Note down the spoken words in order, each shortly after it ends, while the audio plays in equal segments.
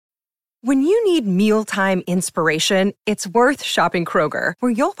When you need mealtime inspiration, it's worth shopping Kroger,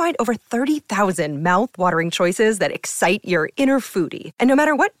 where you'll find over 30,000 mouth-watering choices that excite your inner foodie. And no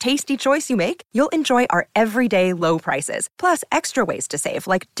matter what tasty choice you make, you'll enjoy our everyday low prices, plus extra ways to save,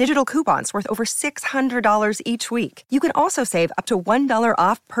 like digital coupons worth over $600 each week. You can also save up to $1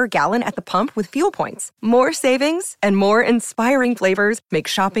 off per gallon at the pump with fuel points. More savings and more inspiring flavors make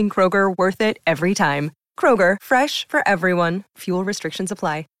shopping Kroger worth it every time. Kroger, fresh for everyone. Fuel restrictions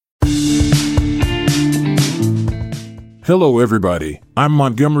apply. Hello everybody, I'm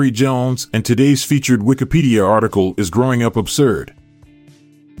Montgomery Jones, and today's featured Wikipedia article is Growing Up Absurd.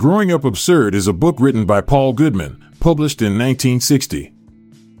 Growing Up Absurd is a book written by Paul Goodman, published in 1960.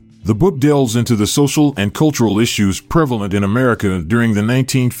 The book delves into the social and cultural issues prevalent in America during the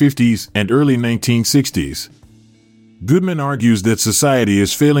 1950s and early 1960s. Goodman argues that society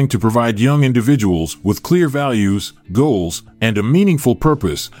is failing to provide young individuals with clear values, goals, and a meaningful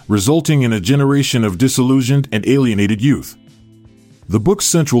purpose, resulting in a generation of disillusioned and alienated youth. The book's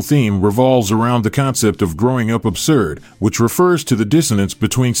central theme revolves around the concept of growing up absurd, which refers to the dissonance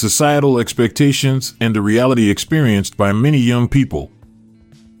between societal expectations and the reality experienced by many young people.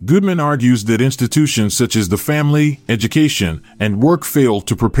 Goodman argues that institutions such as the family, education, and work fail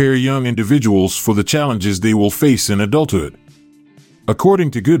to prepare young individuals for the challenges they will face in adulthood. According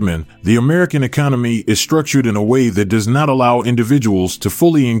to Goodman, the American economy is structured in a way that does not allow individuals to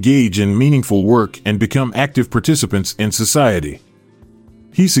fully engage in meaningful work and become active participants in society.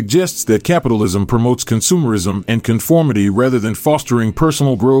 He suggests that capitalism promotes consumerism and conformity rather than fostering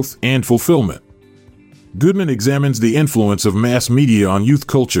personal growth and fulfillment. Goodman examines the influence of mass media on youth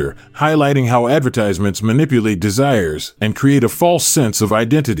culture, highlighting how advertisements manipulate desires and create a false sense of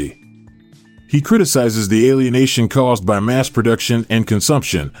identity. He criticizes the alienation caused by mass production and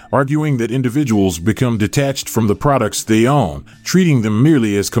consumption, arguing that individuals become detached from the products they own, treating them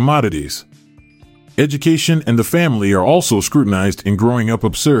merely as commodities. Education and the family are also scrutinized in Growing Up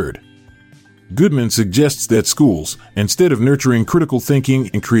Absurd. Goodman suggests that schools, instead of nurturing critical thinking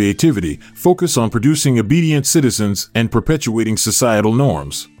and creativity, focus on producing obedient citizens and perpetuating societal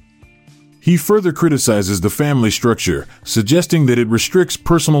norms. He further criticizes the family structure, suggesting that it restricts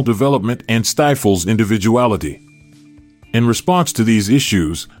personal development and stifles individuality. In response to these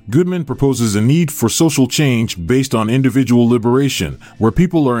issues, Goodman proposes a need for social change based on individual liberation, where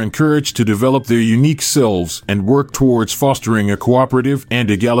people are encouraged to develop their unique selves and work towards fostering a cooperative and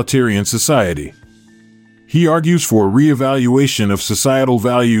egalitarian society. He argues for a reevaluation of societal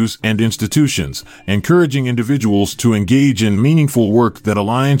values and institutions, encouraging individuals to engage in meaningful work that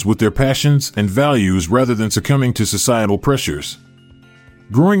aligns with their passions and values rather than succumbing to societal pressures.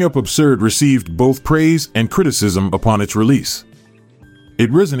 Growing Up Absurd received both praise and criticism upon its release. It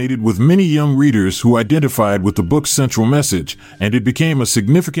resonated with many young readers who identified with the book's central message, and it became a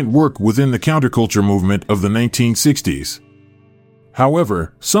significant work within the counterculture movement of the 1960s.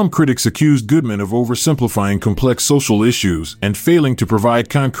 However, some critics accused Goodman of oversimplifying complex social issues and failing to provide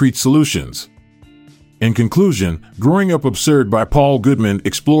concrete solutions. In conclusion, Growing Up Absurd by Paul Goodman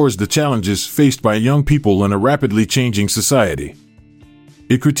explores the challenges faced by young people in a rapidly changing society.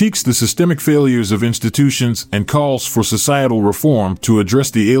 It critiques the systemic failures of institutions and calls for societal reform to address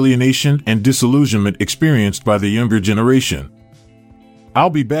the alienation and disillusionment experienced by the younger generation. I'll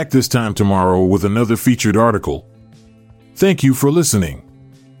be back this time tomorrow with another featured article. Thank you for listening.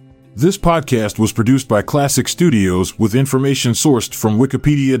 This podcast was produced by Classic Studios with information sourced from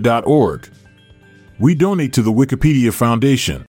Wikipedia.org. We donate to the Wikipedia Foundation,